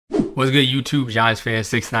What's good, YouTube? Giants fan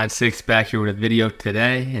 696 back here with a video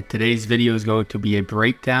today. And today's video is going to be a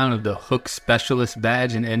breakdown of the Hook Specialist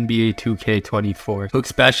badge in NBA 2K24. Hook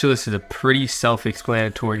Specialist is a pretty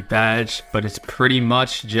self-explanatory badge, but it's pretty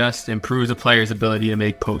much just improves a player's ability to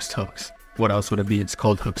make post hooks. What else would it be? It's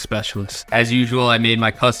called Hook Specialist. As usual, I made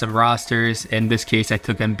my custom rosters. In this case, I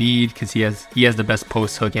took Embiid because he has the best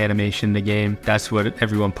post hook animation in the game. That's what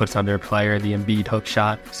everyone puts on their player, the Embiid hook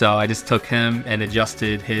shot. So I just took him and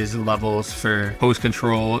adjusted his levels for post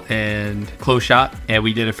control and close shot. And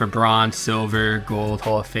we did it for bronze, silver, gold,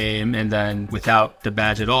 Hall of Fame, and then without the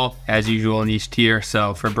badge at all, as usual in each tier.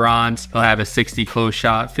 So for bronze, I'll have a 60 close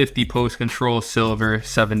shot, 50 post control, silver,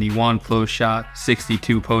 71 close shot,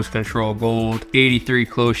 62 post control, gold, 83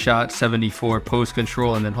 close shot, 74 post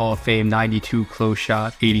control, and then Hall of Fame 92 close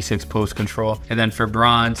shot, 86 post control. And then for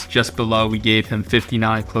bronze, just below, we gave him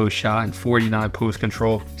 59 close shot and 49 post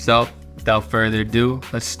control. So without further ado,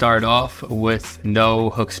 let's start off with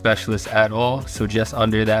no Hook Specialist at all, so just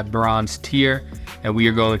under that bronze tier, and we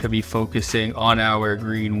are going to be focusing on our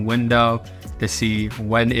green window to see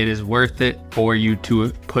when it is worth it for you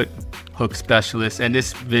to put Hook Specialist. And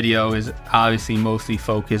this video is obviously mostly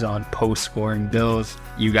focused on post scoring builds.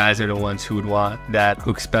 You guys are the ones who would want that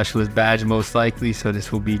Hook Specialist badge most likely, so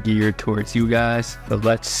this will be geared towards you guys. But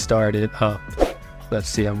let's start it up. Let's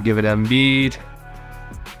see, I'm giving Embiid,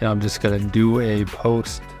 and I'm just gonna do a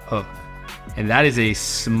post hook, and that is a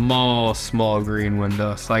small green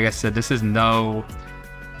window. So like I said, this is no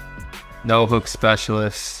Hook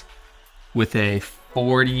Specialist with a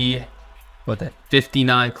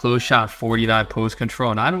 59 close shot, 49 post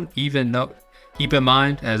control. And I don't even know, keep in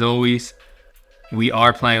mind, as always, we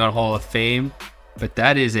are playing on Hall of Fame, but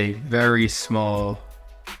that is a very small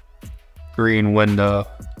green window.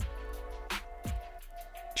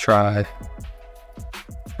 Try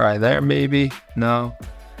there, maybe. No.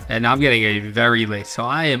 And I'm getting a very late, so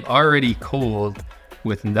I am already cold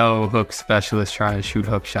with no Hook Specialist trying to shoot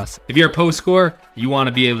hook shots. If you're a post scorer, you want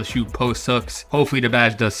to be able to shoot post hooks. Hopefully the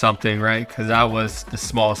badge does something, right? Because that was the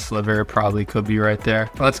small sliver, probably could be right there.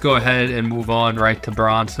 Let's go ahead and move on right to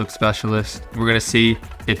bronze Hook Specialist. We're gonna see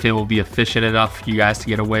if it will be efficient enough for you guys to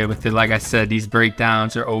get away with it. Like I said, these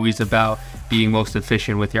breakdowns are always about being most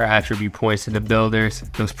efficient with your attribute points in the builders.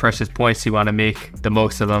 Those precious points, you want to make the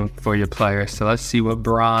most of them for your players. So let's see what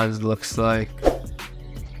bronze looks like.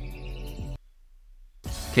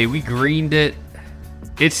 Okay, we greened it.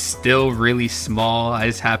 It's still really small. I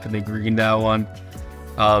just happened to green that one.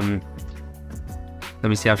 Let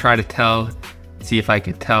me see. I'm trying to see if I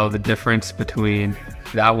can tell the difference between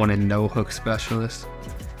that one and no Hook Specialist.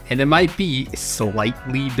 And it might be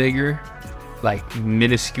slightly bigger, like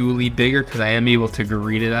minusculely bigger, because I am able to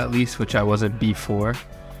green it at least, which I wasn't before.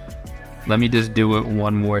 Let me just do it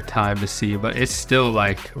one more time to see, but it's still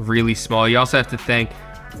like really small. You also have to think,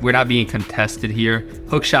 we're not being contested here.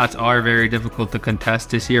 Hook shots are very difficult to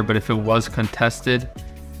contest this year, but if it was contested,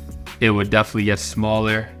 it would definitely get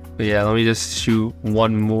smaller. But yeah, let me just shoot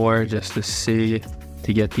one more just to see,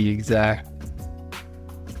 to get the exact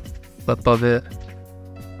flip of it.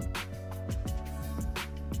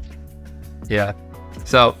 Yeah,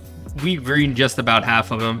 so we greened just about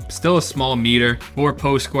half of them. Still a small meter. For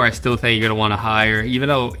post score, I still think you're gonna want to hire, even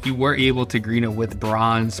though you were able to green it with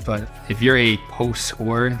bronze. But if you're a post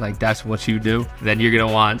scorer, like that's what you do, then you're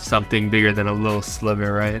gonna want something bigger than a little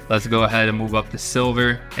sliver, right? Let's go ahead and move up to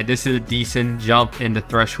silver. And this is a decent jump in the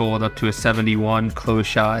threshold up to a 71 close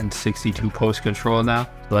shot and 62 post control now.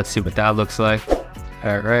 So let's see what that looks like.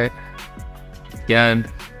 All right, again,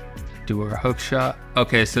 do our hook shot.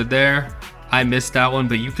 Okay, so there, I missed that one,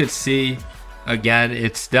 but you could see, again,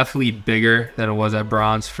 it's definitely bigger than it was at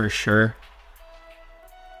bronze for sure.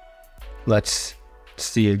 Let's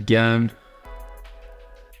see again.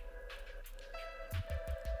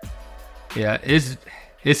 Yeah, it's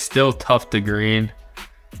still tough to green.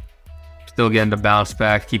 Still getting the bounce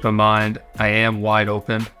back. Keep in mind, I am wide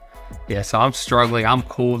open. Yeah, so I'm struggling. I'm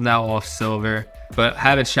cold now off silver, but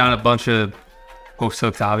haven't shot a bunch of post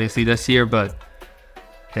hooks obviously this year, but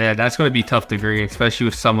yeah, that's going to be tough to green, especially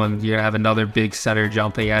with someone, you have another big center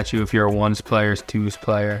jumping at you if you're a ones player, twos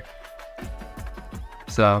player.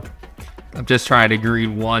 So I'm just trying to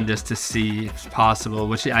green one just to see if it's possible,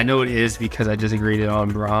 which I know it is because I just greened it on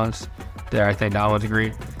bronze. There, I think that one's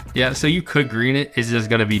green. Yeah, so you could green it. It's just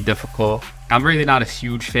going to be difficult. I'm really not a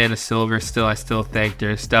huge fan of silver still. I still think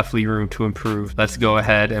there's definitely room to improve. Let's go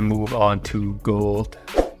ahead and move on to gold.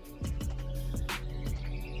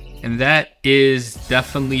 And that is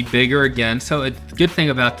definitely bigger again. So a good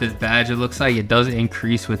thing about this badge, it looks like it does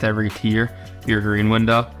increase with every tier, your green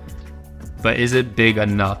window. But is it big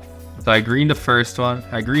enough? So I greened the first one.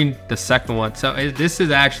 I greened the second one. So this is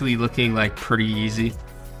actually looking like pretty easy.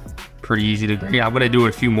 Pretty easy to green. I'm gonna do it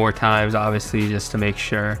a few more times, obviously, just to make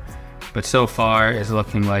sure. But so far, it's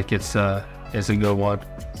looking like it's a good one.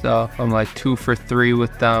 So I'm like 2 for 3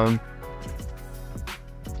 with them.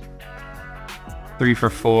 3 for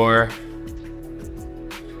 4.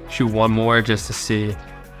 Shoot one more just to see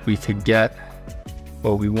if we could get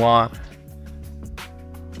what we want.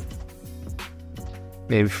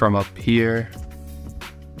 Maybe from up here.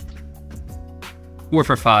 4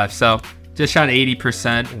 for 5. So just shot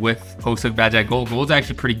 80% with post-hook badge at gold. Gold's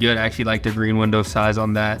actually pretty good. I actually like the green window size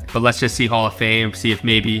on that. But let's just see Hall of Fame, see if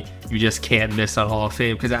maybe you just can't miss on Hall of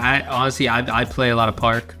Fame. Because I honestly play a lot of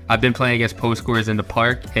park. I've been playing against post scores in the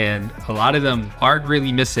park, and a lot of them aren't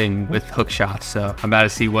really missing with hook shots. So I'm about to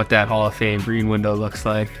see what that Hall of Fame green window looks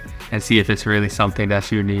like and see if it's really something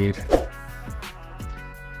that you need.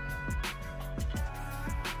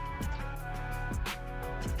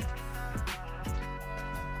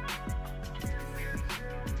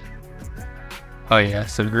 Oh yeah,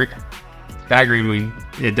 so that green,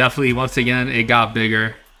 it definitely, once again, it got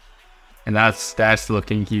bigger. And that's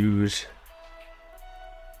looking huge.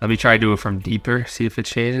 Let me try to do it from deeper, see if it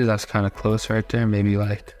changes. That's kind of close right there. Maybe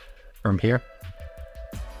like from here.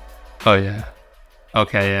 Oh yeah.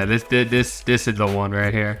 Okay, yeah, this is the one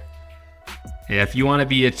right here. Yeah, if you want to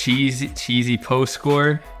be a cheesy post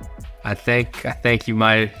score, I think you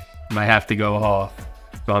might have to go off.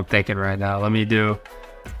 That's what I'm thinking right now. Let me do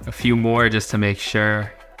a few more just to make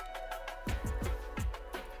sure.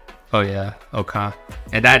 Oh yeah, okay.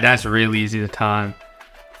 And that's real easy to time.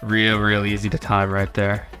 Real easy to time right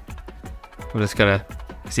there. We're just gonna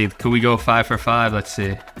see, could we go 5 for 5? Let's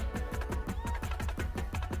see.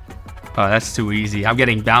 Oh, that's too easy. I'm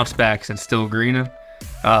getting bounce backs and still greening.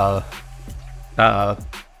 Let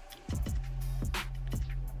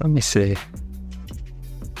me see.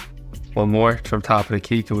 One more from top of the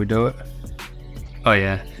key. Can we do it? Oh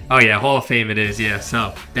yeah. Oh yeah, Hall of Fame it is, yeah.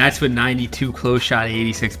 So that's with 92 close shot,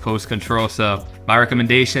 86 post control. So my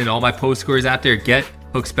recommendation, all my post scorers out there, get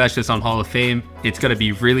Hook Specialist on Hall of Fame. It's gonna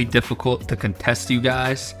be really difficult to contest you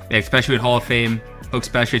guys, especially with Hall of Fame Hook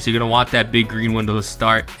Specialist. You're gonna want that big green window to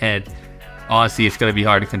start, and honestly, it's gonna be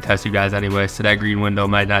hard to contest you guys anyway, so that green window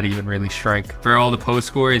might not even really shrink. For all the post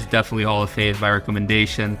scores, definitely Hall of Fame is my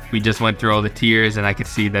recommendation. We just went through all the tiers, and I could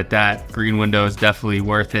see that green window is definitely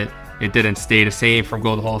worth it. It didn't stay the same from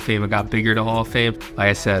Gold to Hall of Fame. It got bigger to Hall of Fame. Like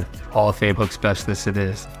I said, Hall of Fame Hook Specialist it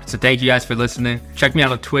is. So thank you guys for listening. Check me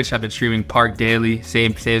out on Twitch. I've been streaming Park daily.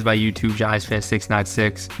 Same as my YouTube,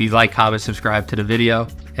 GiantsFan696. Please like, comment, subscribe to the video,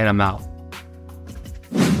 and I'm out.